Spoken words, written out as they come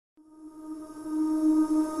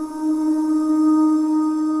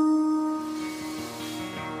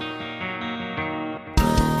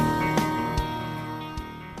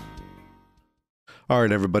All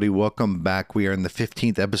right, everybody, welcome back. We are in the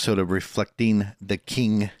 15th episode of Reflecting the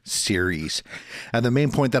King series. And the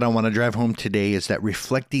main point that I want to drive home today is that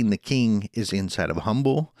reflecting the King is inside of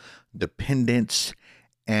humble, dependence,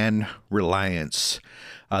 and reliance.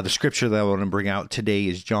 The scripture that I want to bring out today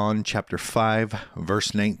is John chapter 5,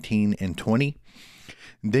 verse 19 and 20.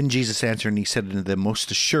 Then Jesus answered and he said unto them, Most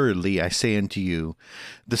assuredly I say unto you,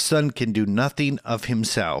 the Son can do nothing of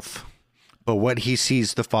himself, but what he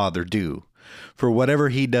sees the Father do. For whatever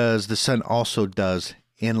he does, the Son also does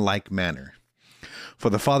in like manner. For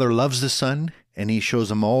the Father loves the Son, and he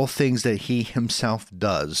shows him all things that he himself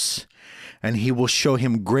does. And he will show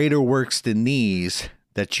him greater works than these,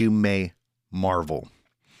 that you may marvel.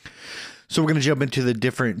 So we're going to jump into the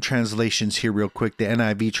different translations here real quick. The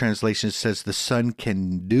NIV translation says the Son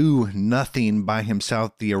can do nothing by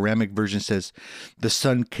himself. The Aramaic version says the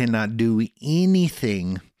Son cannot do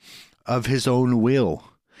anything of his own will.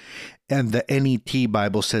 And the NET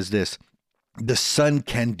Bible says this, the Son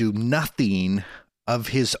can do nothing of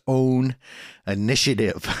his own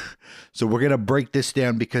initiative. So we're going to break this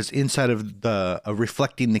down because inside of the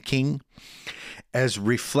reflecting the King, as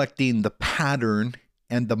reflecting the pattern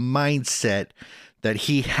and the mindset that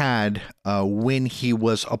he had when he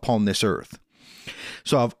was upon this earth.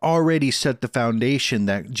 So I've already set the foundation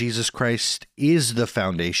that Jesus Christ is the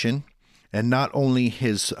foundation. And not only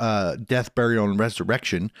his death, burial, and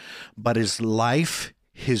resurrection, but his life,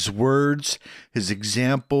 his words, his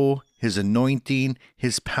example, his anointing,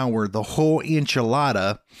 his power. The whole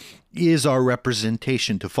enchilada is our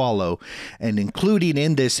representation to follow. And including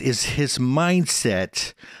in this is his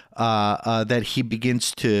mindset that he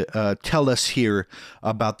begins to tell us here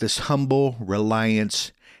about this humble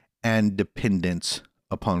reliance and dependence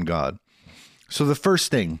upon God. So the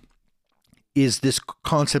first thing is this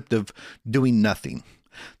concept of doing nothing.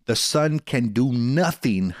 The Son can do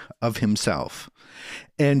nothing of himself.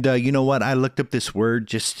 And you know what? I looked up this word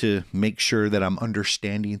just to make sure that I'm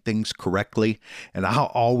understanding things correctly. And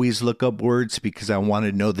I'll always look up words because I want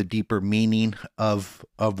to know the deeper meaning of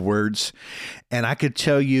words. And I could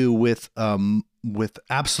tell you with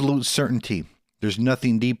absolute certainty, there's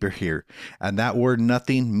nothing deeper here. And that word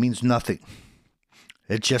nothing means nothing.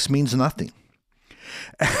 It just means nothing.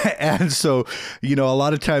 And so, you know, a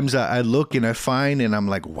lot of times I look and I find and I'm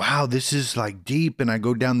like, wow, this is like deep. And I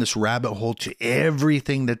go down this rabbit hole to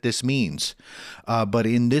everything that this means. But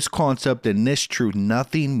in this concept and this truth,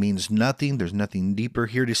 nothing means nothing. There's nothing deeper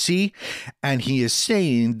here to see. And he is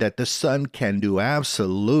saying that the Son can do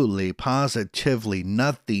absolutely, positively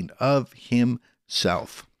nothing of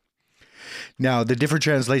himself. Now, the different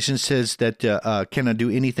translation says that cannot do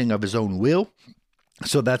anything of his own will.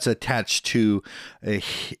 So that's attached to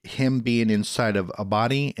him being inside of a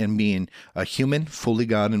body and being a human, fully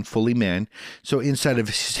God and fully man. So inside of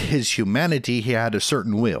his humanity, he had a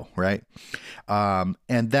certain will, right? And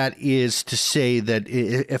that is to say that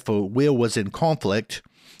if a will was in conflict,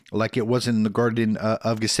 like it was in the Garden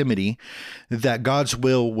of Gethsemane, that God's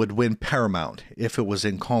will would win paramount if it was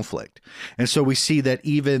in conflict. And so we see that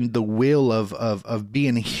even the will of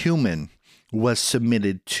being human was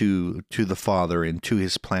submitted to the Father and to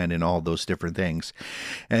his plan and all those different things.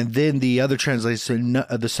 And then the other translation,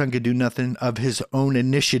 the Son could do nothing of his own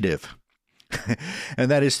initiative.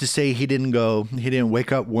 And that is to say, he didn't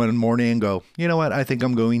wake up one morning and go, you know what, I think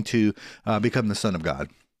I'm going to become the Son of God.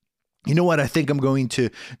 You know what? I think I'm going to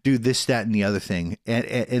do this, that, and the other thing.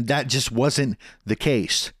 And that just wasn't the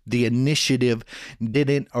case. The initiative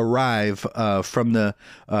didn't arrive from the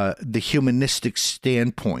humanistic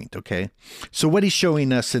standpoint, okay? So what he's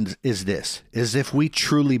showing us is this, is if we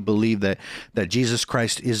truly believe that Jesus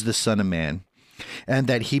Christ is the Son of Man, and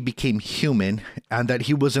that he became human, and that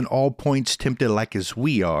he was in all points tempted like as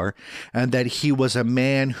we are, and that he was a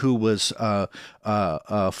man who was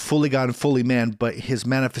fully God and fully man, but his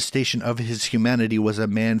manifestation of his humanity was a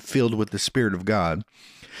man filled with the Spirit of God.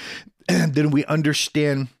 And then we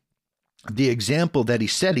understand the example that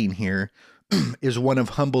he's setting here is one of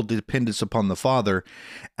humble dependence upon the Father,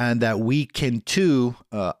 and that we can too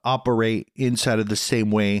operate inside of the same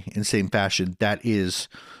way, in same fashion. That is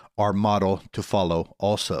our model to follow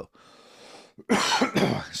also.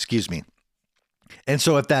 Excuse me. And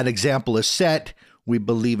so if that example is set, we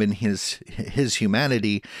believe in his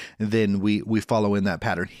humanity, then we follow in that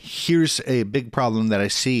pattern. Here's a big problem that I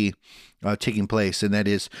see taking place, and that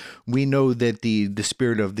is we know that the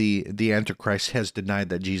spirit of the Antichrist has denied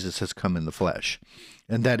that Jesus has come in the flesh.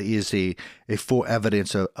 And that is a full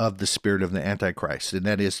evidence of the spirit of the Antichrist. And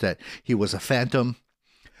that is that he was a phantom,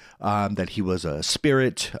 that he was a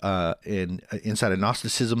spirit inside of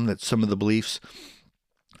Gnosticism, that's some of the beliefs.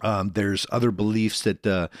 There's other beliefs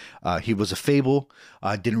that he was a fable,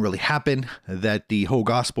 didn't really happen, that the whole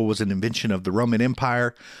gospel was an invention of the Roman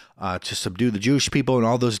Empire to subdue the Jewish people, and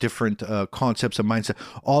all those different concepts and mindset.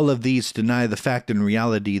 All of these deny the fact and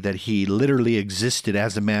reality that he literally existed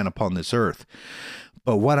as a man upon this earth.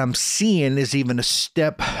 But what I'm seeing is even a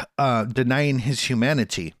step denying his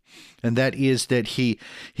humanity. And that is that he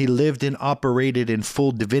lived and operated in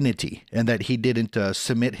full divinity, and that he didn't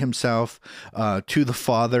submit himself to the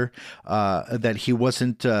Father, that he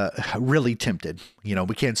wasn't really tempted.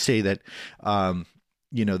 We can't say that,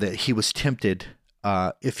 that he was tempted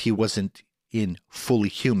if he wasn't in fully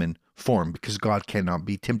human form, because God cannot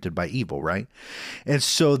be tempted by evil, right? And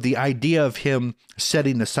so the idea of him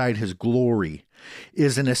setting aside his glory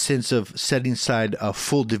is in a sense of setting aside a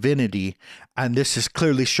full divinity. And this is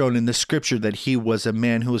clearly shown in the scripture that he was a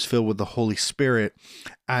man who was filled with the Holy Spirit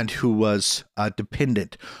and who was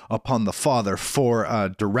dependent upon the Father for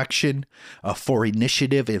direction, for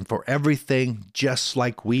initiative, and for everything, just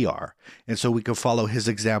like we are. And so we can follow his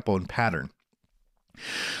example and pattern.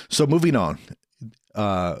 So moving on,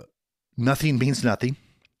 nothing means nothing.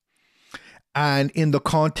 And in the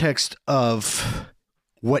context of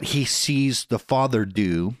what he sees the Father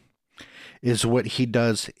do is what he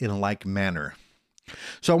does in like manner.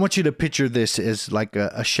 So I want you to picture this as like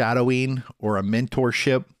a shadowing or a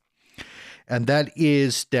mentorship. And that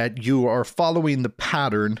is that you are following the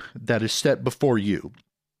pattern that is set before you.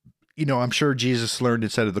 I'm sure Jesus learned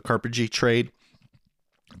inside of the carpentry trade,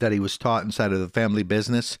 that he was taught inside of the family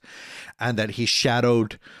business, and that he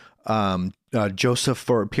shadowed Joseph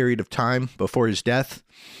for a period of time before his death,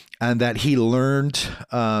 and that he learned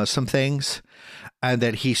some things, and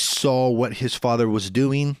that he saw what his father was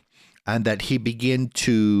doing, and that he began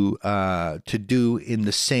to do in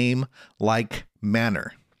the same like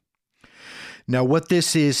manner. Now, what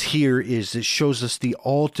this is here is it shows us the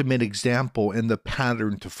ultimate example and the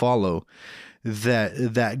pattern to follow,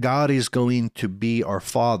 that God is going to be our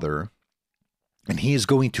Father, and he is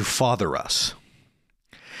going to father us.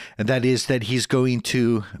 And that is that he's going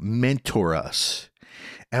to mentor us.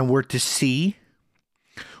 And we're to see,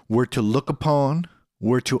 we're to look upon,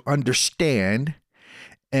 we're to understand,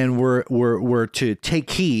 and we're to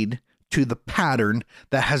take heed to the pattern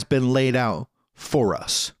that has been laid out for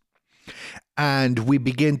us. And we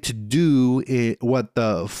begin to do what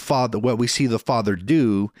we see the Father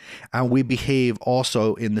do, and we behave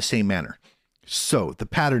also in the same manner. So the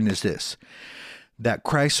pattern is this: that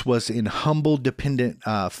Christ was in humble, dependent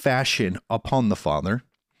fashion upon the Father,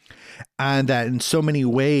 and that in so many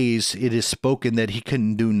ways it is spoken that he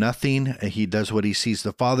couldn't do nothing. He does what he sees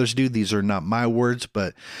the fathers do. These are not my words,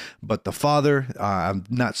 but the Father. I'm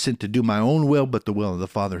not sent to do my own will, but the will of the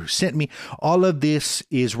Father who sent me. All of this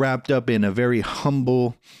is wrapped up in a very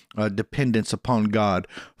humble dependence upon God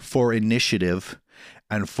for initiative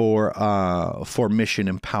and for mission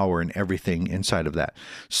and power and everything inside of that.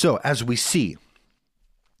 So as we see,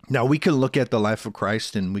 now we can look at the life of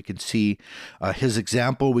Christ and we can see his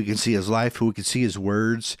example, we can see his life, we can see his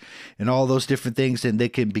words and all those different things, and they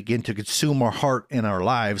can begin to consume our heart and our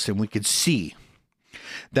lives, and we can see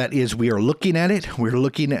that is, we are looking at it, we're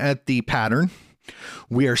looking at the pattern,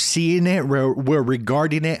 we are seeing it, we're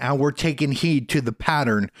regarding it, and we're taking heed to the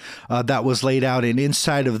pattern that was laid out. And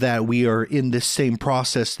inside of that, we are in this same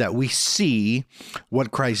process that we see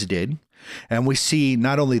what Christ did. And we see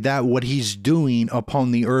not only that, what he's doing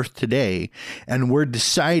upon the earth today. And we're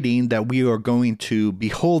deciding that we are going to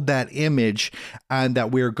behold that image, and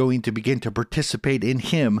that we are going to begin to participate in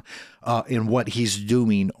him, in what he's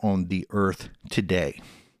doing on the earth today.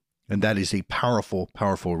 And that is a powerful,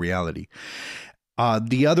 powerful reality.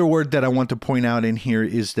 The other word that I want to point out in here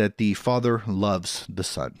is that the Father loves the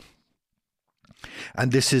Son.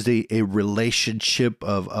 And this is a relationship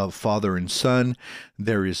of father and son.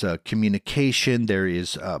 There is a communication, there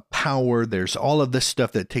is power, there's all of this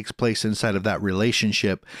stuff that takes place inside of that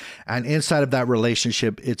relationship. And inside of that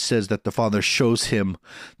relationship, it says that the Father shows him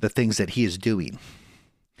the things that he is doing.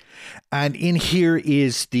 And in here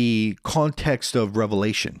is the context of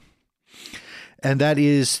revelation. And that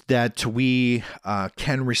is that we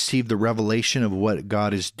can receive the revelation of what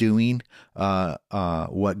God is doing,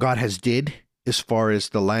 what God has did, as far as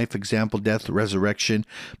the life, example, death, resurrection,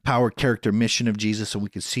 power, character, mission of Jesus, and we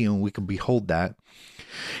can see and we can behold that.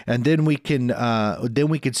 And then we can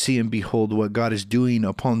see and behold what God is doing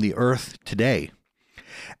upon the earth today,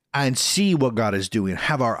 and see what God is doing,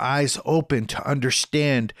 have our eyes open to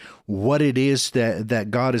understand what it is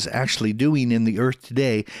that God is actually doing in the earth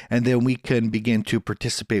today, and then we can begin to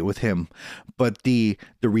participate with him. But the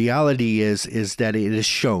reality is that it is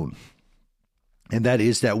shown. And that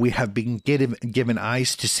is that we have been given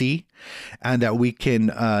eyes to see, and that we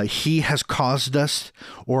can, he has caused us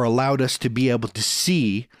or allowed us to be able to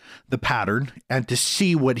see the pattern and to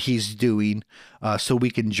see what he's doing, so we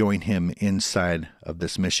can join him inside of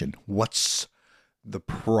this mission. What's the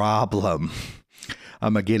problem?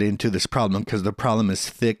 I'm going to get into this problem because the problem is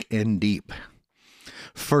thick and deep.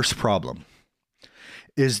 First problem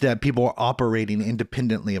is that people are operating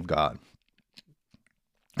independently of God.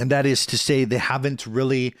 And that is to say, they haven't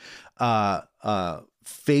really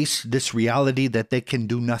faced this reality that they can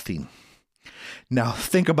do nothing. Now,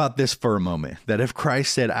 think about this for a moment, that if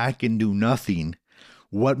Christ said, I can do nothing,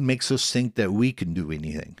 what makes us think that we can do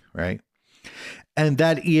anything, right? And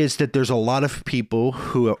that is that there's a lot of people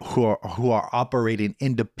who are operating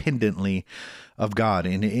independently of God.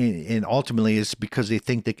 And ultimately, it's because they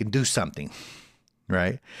think they can do something,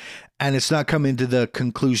 right? And it's not coming to the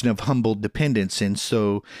conclusion of humble dependence. And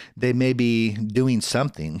so they may be doing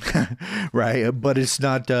something, right? But it's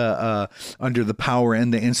not under the power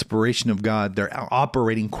and the inspiration of God. They're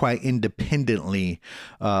operating quite independently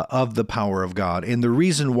of the power of God. And the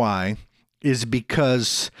reason why is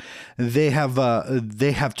because they have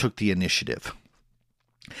took the initiative.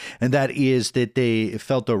 And that is that they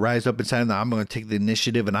felt to rise up inside them. I'm going to take the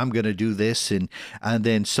initiative and I'm going to do this. And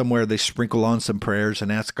then somewhere they sprinkle on some prayers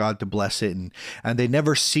and ask God to bless it. And they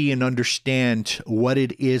never see and understand what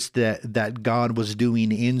it is that God was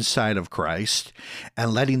doing inside of Christ,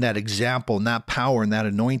 and letting that example and that power and that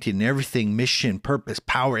anointing and everything, mission, purpose,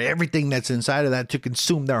 power, everything that's inside of that to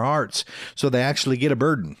consume their hearts. So they actually get a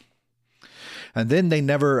burden. And then they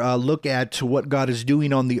never look at what God is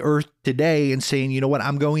doing on the earth today and saying, you know what,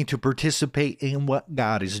 I'm going to participate in what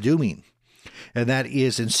God is doing. And that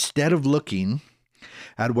is, instead of looking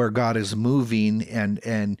at where God is moving and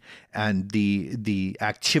the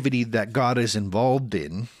activity that God is involved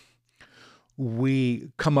in, we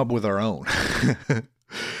come up with our own.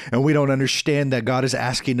 And we don't understand that God is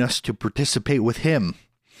asking us to participate with him,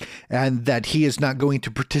 and that he is not going to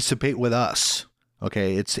participate with us.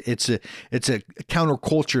 Okay, it's a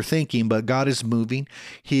counterculture thinking, but God is moving.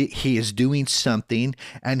 He is doing something,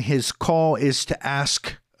 and his call is to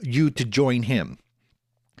ask you to join him.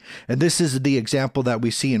 And this is the example that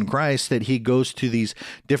we see in Christ, that he goes to these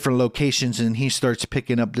different locations and he starts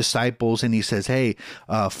picking up disciples, and he says, hey,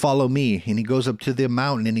 follow me. And he goes up to the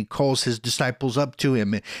mountain and he calls his disciples up to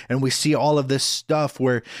him. And we see all of this stuff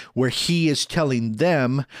where he is telling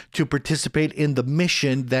them to participate in the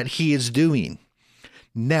mission that he is doing.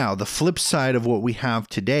 Now, the flip side of what we have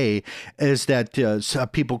today is that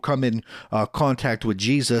people come in contact with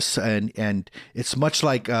Jesus, and it's much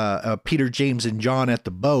like Peter, James, and John at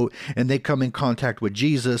the boat, and they come in contact with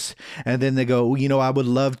Jesus, and then they go, you know, I would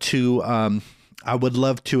love to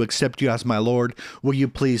accept you as my Lord. Will you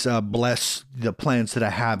please bless the plans that I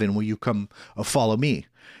have, and will you come follow me?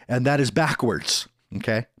 And that is backwards.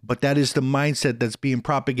 Okay, but that is the mindset that's being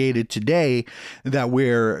propagated today, that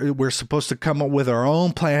we're supposed to come up with our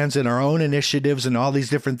own plans and our own initiatives and all these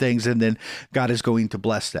different things, and then God is going to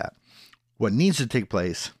bless that. What needs to take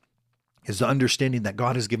place is the understanding that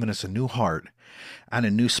God has given us a new heart and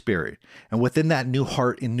a new spirit. And within that new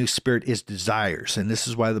heart and new spirit is desires. And this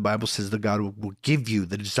is why the Bible says that God will give you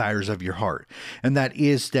the desires of your heart. And that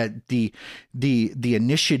is that the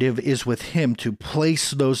initiative is with him to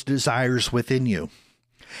place those desires within you.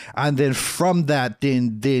 And then from that,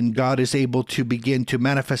 then God is able to begin to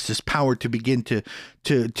manifest his power to begin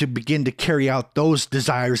to carry out those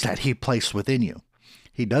desires that he placed within you.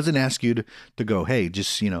 He doesn't ask you to go, hey,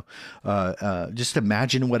 just just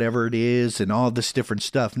imagine whatever it is and all this different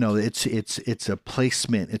stuff. No, it's a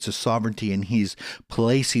placement, it's a sovereignty, and he's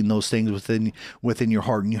placing those things within your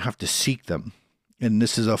heart, and you have to seek them. And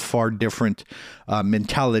this is a far different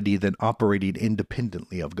mentality than operating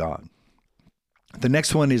independently of God. The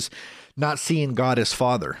next one is not seeing God as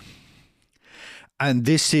Father, and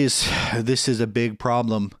this is a big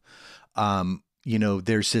problem.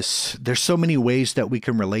 There's so many ways that we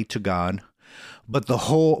can relate to God, but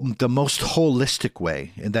the most holistic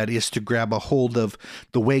way, and that is to grab a hold of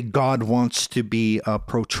the way God wants to be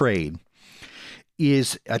portrayed,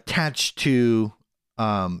 is attached to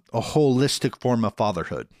a holistic form of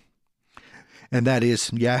fatherhood. And that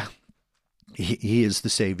is, he is the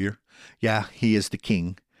Savior. Yeah, he is the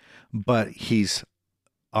King, but he's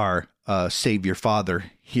our Savior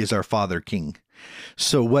Father. He is our Father King.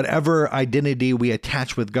 So whatever identity we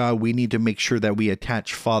attach with God, we need to make sure that we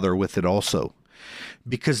attach Father with it also,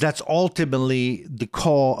 because that's ultimately the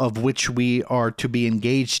call of which we are to be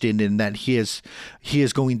engaged in that he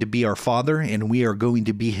is going to be our Father, and we are going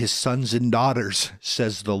to be his sons and daughters,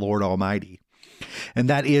 says the Lord Almighty. And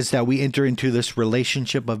that is that we enter into this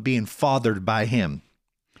relationship of being fathered by him.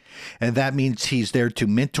 And that means he's there to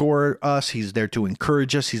mentor us. He's there to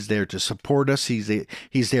encourage us. He's there to support us. He's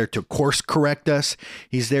there to course correct us.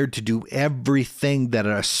 He's there to do everything that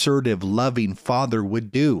an assertive, loving father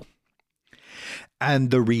would do.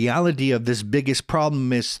 And the reality of this biggest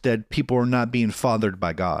problem is that people are not being fathered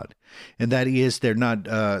by God. And that is they're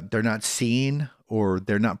not seeing, or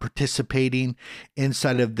they're not participating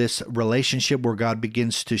inside of this relationship where God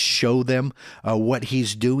begins to show them what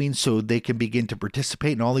he's doing so they can begin to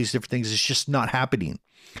participate in all these different things. It's just not happening.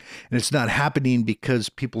 And it's not happening because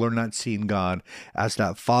people are not seeing God as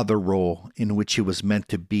that father role in which he was meant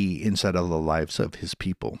to be inside of the lives of his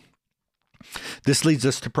people. This leads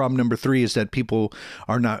us to problem number 3, is that people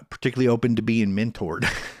are not particularly open to being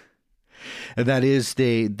mentored. And that is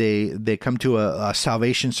they come to a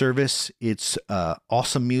salvation service. It's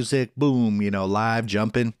awesome music, boom, live,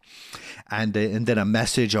 jumping. And then a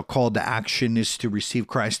message, a call to action is to receive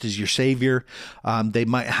Christ as your Savior. They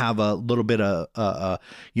might have a little bit of,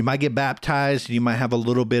 you might get baptized. You might have a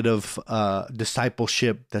little bit of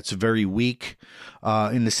discipleship that's very weak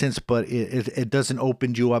in the sense, but it doesn't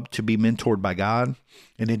open you up to be mentored by God.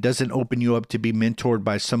 And it doesn't open you up to be mentored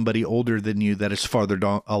by somebody older than you that is farther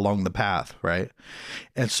along the path, right?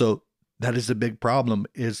 And so that is a big problem,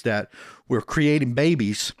 is that we're creating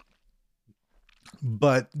babies,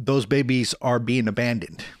 but those babies are being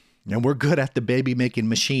abandoned. And we're good at the baby making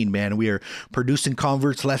machine, man. We are producing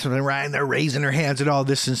converts left and right, and they're raising their hands and all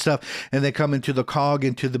this and stuff. And they come into the cog,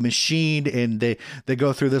 into the machine, and they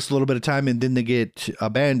go through this little bit of time, and then they get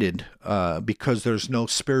abandoned because there's no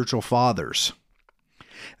spiritual fathers.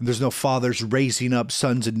 And there's no fathers raising up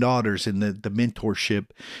sons and daughters, and the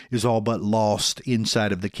mentorship is all but lost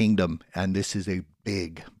inside of the kingdom. And this is a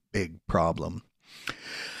big, big problem.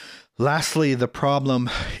 Lastly, the problem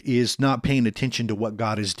is not paying attention to what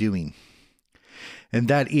God is doing. And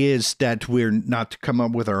that is that we're not to come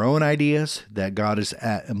up with our own ideas, that God is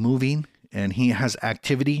moving and he has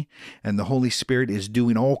activity, and the Holy Spirit is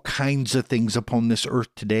doing all kinds of things upon this earth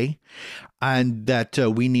today. And that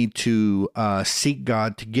we need to seek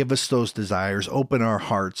God to give us those desires, open our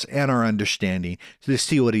hearts and our understanding to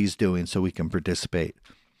see what he's doing so we can participate.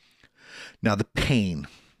 Now, the pain.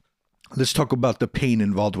 Let's talk about the pain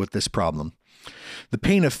involved with this problem. The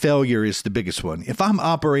pain of failure is the biggest one. If I'm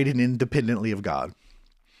operating independently of God,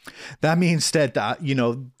 that means that,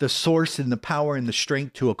 the source and the power and the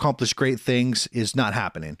strength to accomplish great things is not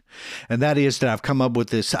happening. And that is that I've come up with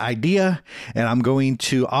this idea, and I'm going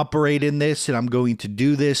to operate in this, and I'm going to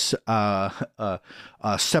do this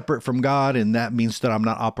separate from God. And that means that I'm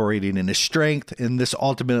not operating in his strength. And this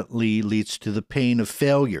ultimately leads to the pain of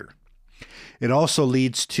failure. It also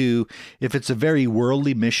leads to, if it's a very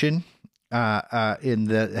worldly mission,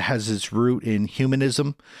 that has its root in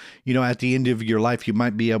humanism, at the end of your life, you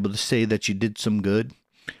might be able to say that you did some good,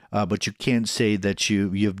 but you can't say that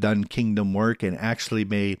you've done kingdom work and actually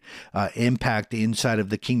made impact inside of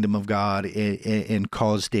the kingdom of God and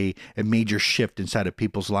caused a major shift inside of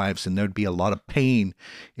people's lives. And there'd be a lot of pain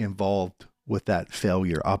involved with that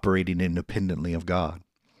failure, operating independently of God.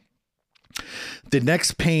 The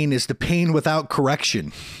next pain is the pain without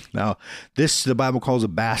correction. Now, this the Bible calls a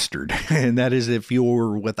bastard, and that is if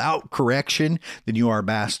you're without correction, then you are a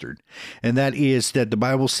bastard. And that is that the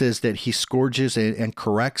Bible says that he scourges and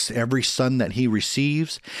corrects every son that he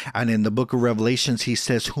receives. And in the book of Revelations, he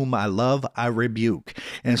says, whom I love, I rebuke.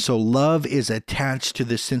 And so love is attached to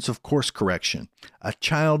this sense of course correction. A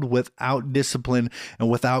child without discipline and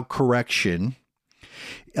without correction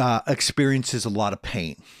experiences a lot of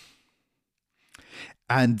pain.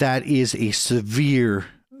 And that is a severe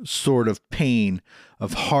sort of pain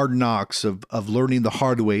of hard knocks, of learning the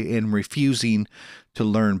hard way and refusing to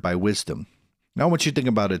learn by wisdom. Now, I want you to think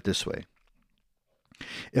about it this way.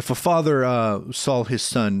 If a father saw his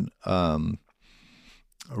son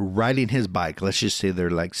riding his bike, let's just say they're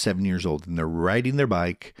like 7 years old, and they're riding their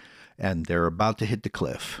bike and they're about to hit the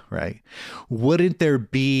cliff, right? Wouldn't there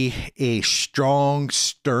be a strong,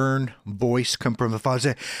 stern voice come from the father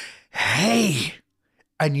and say, hey?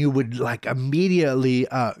 And you would immediately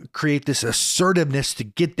create this assertiveness to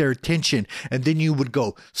get their attention. And then you would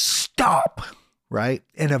go, stop, right?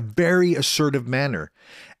 In a very assertive manner.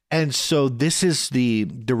 And so this is the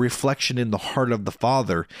reflection in the heart of the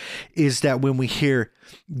Father, is that when we hear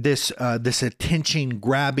this attention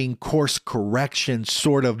grabbing course correction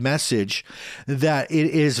sort of message, that it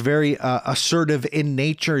is very assertive in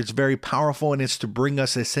nature. It's very powerful, and it's to bring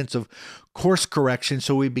us a sense of course correction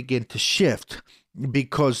so we begin to shift,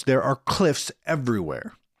 because there are cliffs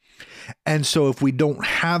everywhere. And so if we don't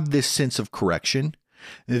have this sense of correction,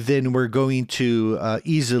 then we're going to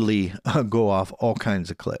easily go off all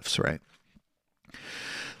kinds of cliffs, right?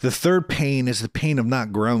 The third pain is the pain of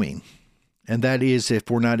not growing. And that is if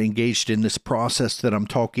we're not engaged in this process that I'm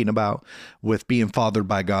talking about with being fathered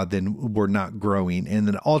by God, then we're not growing. And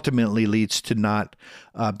then ultimately leads to not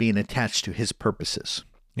being attached to his purposes.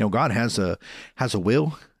 You know, God has a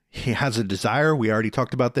will. He has a desire. We already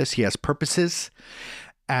talked about this. He has purposes.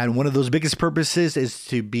 And one of those biggest purposes is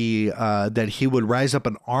to be that he would rise up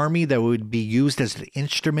an army that would be used as an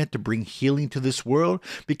instrument to bring healing to this world,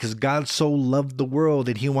 because God so loved the world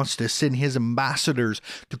and he wants to send his ambassadors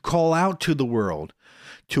to call out to the world,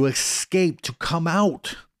 to escape, to come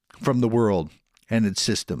out from the world and its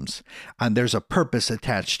systems. And there's a purpose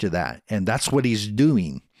attached to that. And that's what he's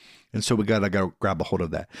doing. And so we got to grab a hold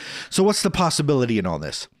of that. So what's the possibility in all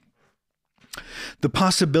this? The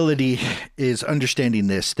possibility is understanding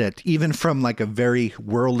this, that even from like a very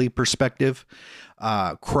worldly perspective,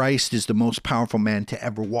 Christ is the most powerful man to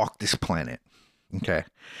ever walk this planet. Okay.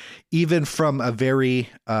 Even from a very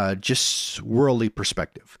just worldly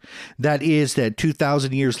perspective, that is that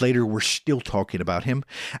 2,000 years later, we're still talking about him,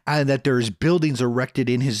 and that there's buildings erected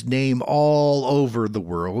in his name all over the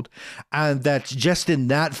world. And that just in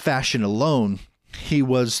that fashion alone, he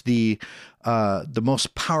was the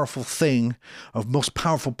most powerful thing, most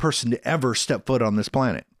powerful person to ever step foot on this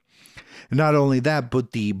planet. And not only that,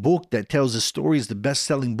 but the book that tells the story is the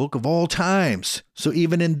best-selling book of all times. So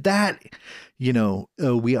even in that, you know,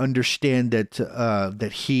 we understand that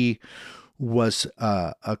that he was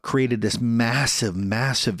created this massive,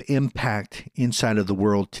 massive impact inside of the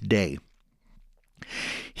world today.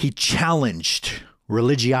 He challenged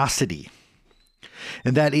religiosity.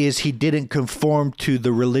 And that is, he didn't conform to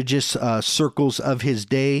the religious circles of his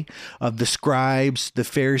day, of the scribes, the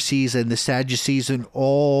Pharisees, and the Sadducees, and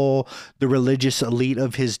all the religious elite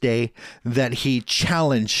of his day, that he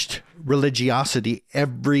challenged religiosity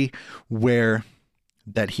everywhere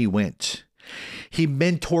that he went. He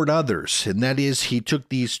mentored others, and that is, he took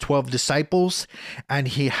these 12 disciples, and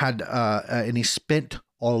he had and he spent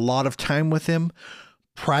a lot of time with them,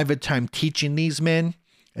 private time teaching these men.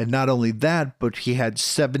 And not only that, but he had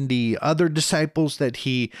 70 other disciples that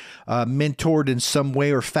he mentored in some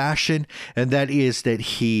way or fashion. And that is that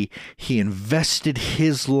he invested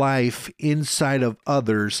his life inside of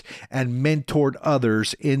others and mentored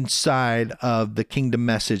others inside of the kingdom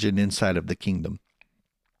message and inside of the kingdom.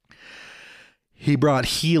 He brought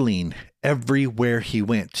healing everywhere he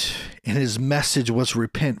went. And his message was,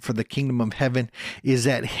 repent, for the kingdom of heaven is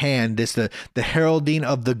at hand. It's the heralding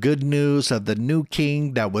of the good news of the new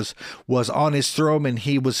king that was on his throne, and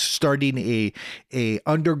he was starting a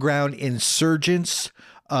underground insurgence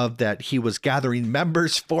of that. He was gathering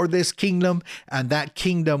members for this kingdom, and that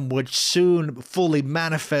kingdom would soon fully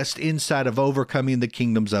manifest inside of overcoming the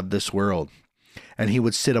kingdoms of this world. And he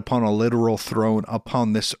would sit upon a literal throne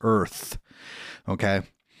upon this earth. Okay.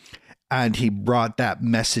 And he brought that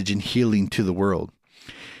message and healing to the world.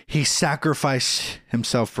 He sacrificed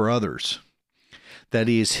himself for others. That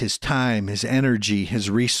is his time, his energy, his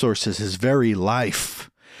resources, his very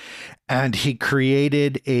life. And he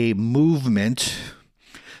created a movement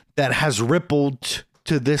that has rippled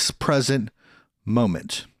to this present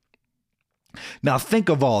moment. Now think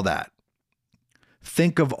of all that.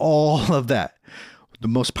 Think of all of that. The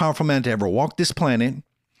most powerful man to ever walk this planet,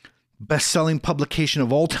 best-selling publication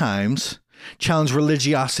of all times, challenged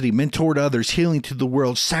religiosity, mentored others, healing to the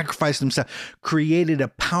world, sacrificed himself, created a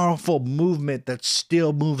powerful movement that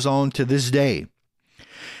still moves on to this day.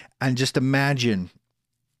 And just imagine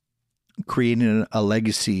creating a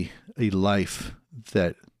legacy, a life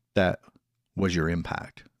that was your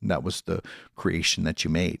impact. That was the creation that you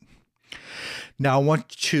made. Now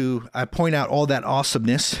I point out all that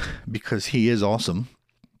awesomeness because he is awesome.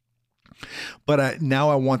 But now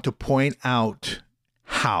I want to point out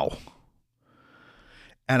how.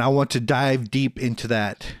 And I want to dive deep into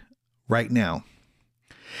that right now.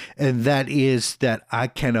 And that is that I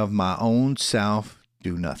can of my own self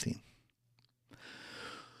do nothing.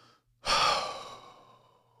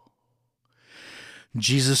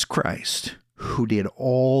 Jesus Christ, who did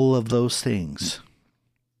all of those things,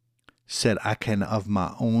 said, I can of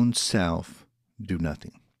my own self do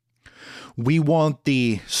nothing. We want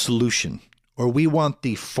the solution, or we want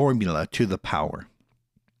the formula to the power.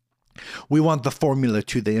 We want the formula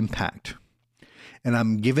to the impact. And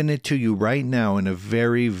I'm giving it to you right now in a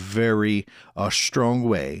very, very strong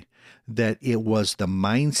way, that it was the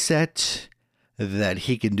mindset that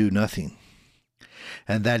he can do nothing.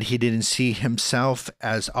 And that he didn't see himself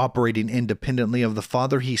as operating independently of the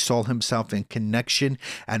Father. He saw himself in connection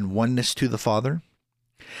and oneness to the Father.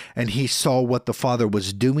 and he saw what the Father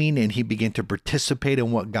was doing, and he began to participate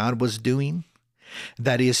in what God was doing.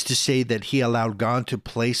 That is to say that he allowed God to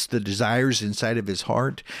place the desires inside of his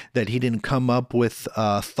heart, that he didn't come up with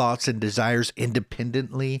thoughts and desires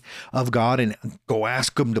independently of God and go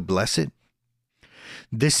ask him to bless it.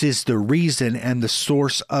 This is the reason and the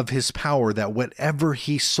source of his power, that whatever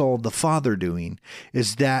he saw the Father doing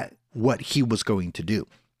is that what he was going to do.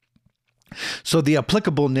 So the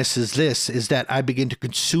applicableness is this, is that I begin to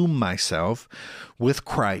consume myself with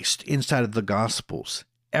Christ inside of the Gospels.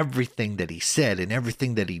 Everything that he said and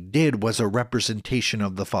everything that he did was a representation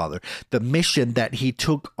of the Father. The mission that he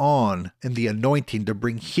took on in the anointing to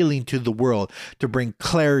bring healing to the world, to bring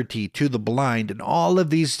clarity to the blind, and all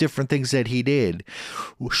of these different things that he did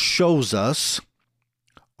shows us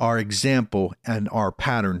our example and our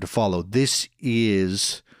pattern to follow. This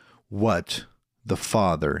is what the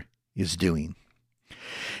Father is doing.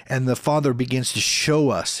 And the Father begins to show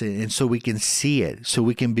us, and so we can see it, so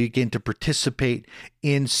we can begin to participate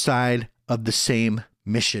inside of the same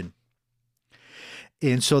mission.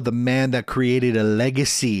 And so the man that created a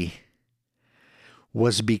legacy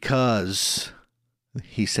was because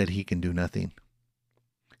he said he can do nothing.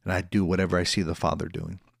 And I do whatever I see the Father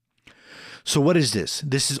doing. So what is this?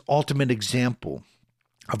 This is ultimate example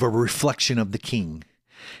of a reflection of the King.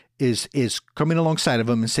 Is coming alongside of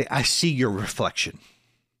him and say, I see your reflection.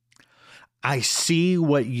 I see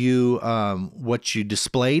what you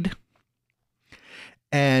displayed,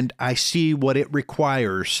 and I see what it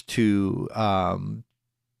requires to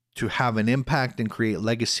have an impact and create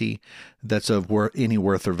legacy that's of any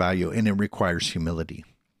worth or value, and it requires humility,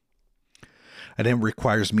 and it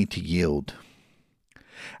requires me to yield,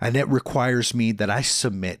 and it requires me that I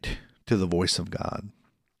submit to the voice of God,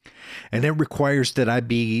 and it requires that I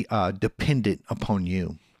be dependent upon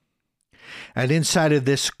you. And inside of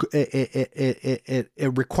this, it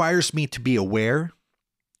requires me to be aware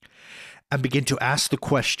and begin to ask the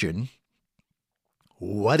question,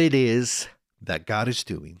 what it is that God is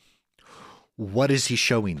doing. What is he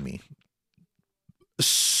showing me?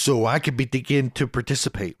 So I can begin to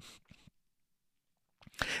participate.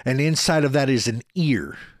 And inside of that is an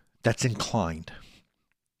ear that's inclined.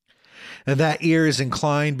 And that ear is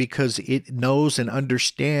inclined because it knows and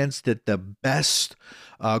understands that the best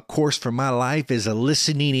course for my life is a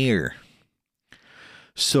listening ear.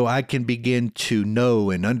 So I can begin to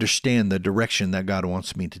know and understand the direction that God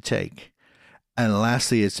wants me to take. And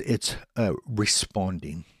lastly, it's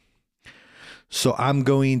responding. So I'm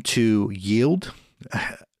going to yield.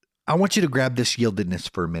 I want you to grab this yieldedness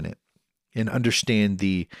for a minute and understand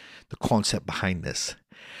the concept behind this.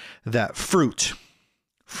 That fruit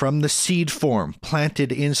from the seed form planted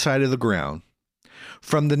inside of the ground,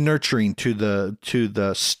 from the nurturing to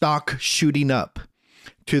the stalk shooting up,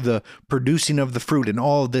 to the producing of the fruit, and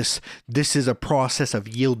all of this is a process of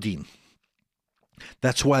yielding.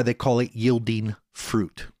 That's why they call it yielding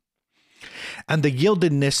fruit. And the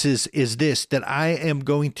yieldedness is this, that I am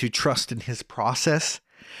going to trust in his process.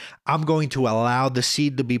 I'm going to allow the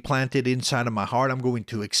seed to be planted inside of my heart. I'm going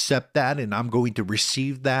to accept that, and I'm going to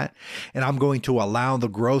receive that, and I'm going to allow the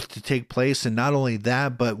growth to take place. And not only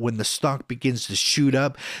that, but when the stalk begins to shoot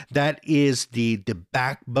up, that is the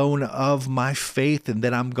backbone of my faith. And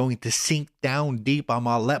then I'm going to sink down deep. I'm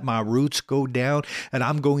going to let my roots go down, and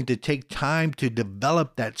I'm going to take time to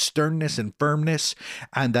develop that sternness and firmness,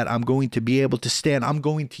 and that I'm going to be able to stand. I'm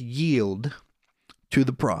going to yield to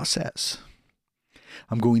the process.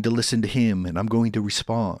 I'm going to listen to him, and I'm going to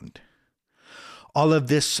respond. All of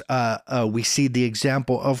this, we see the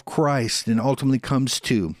example of Christ, and ultimately comes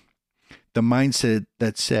to the mindset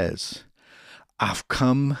that says, I've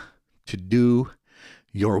come to do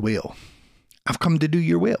your will. I've come to do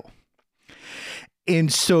your will.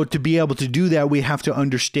 And so to be able to do that, we have to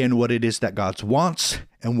understand what it is that God wants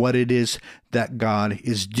and what it is that God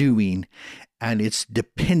is doing. And its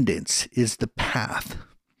dependence is the path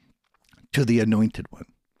to the anointed one.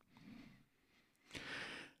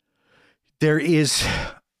 There is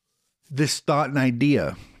this thought and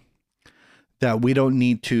idea that we don't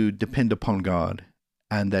need to depend upon God,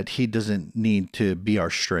 and that he doesn't need to be our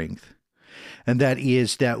strength. And that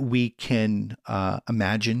is that we can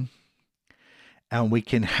imagine, and we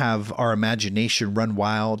can have our imagination run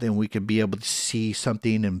wild, and we can be able to see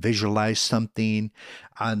something and visualize something,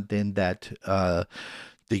 and then that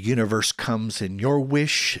the universe comes, and your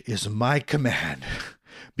wish is my command.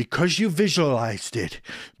 Because you visualized it,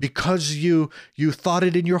 because you thought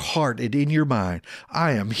it in your heart and in your mind,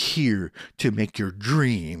 I am here to make your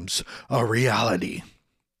dreams a reality.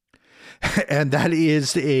 And that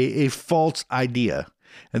is a false idea.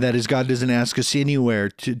 And that is, God doesn't ask us anywhere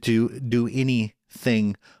to do anything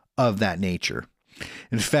anything of that nature.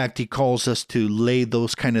 In fact, he calls us to lay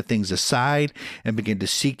those kind of things aside and begin to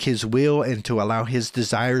seek his will and to allow his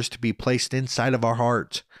desires to be placed inside of our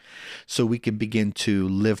heart so we can begin to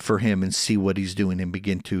live for him and see what he's doing and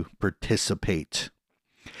begin to participate.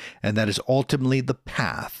 And that is ultimately the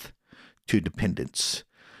path to dependence.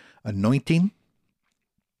 Anointing,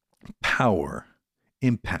 power,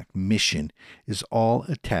 impact, mission is all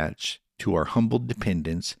attached to our humble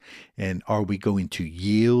dependence. And are we going to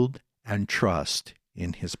yield and trust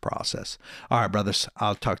in his process? All right, brothers,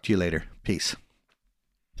 I'll talk to you later. Peace.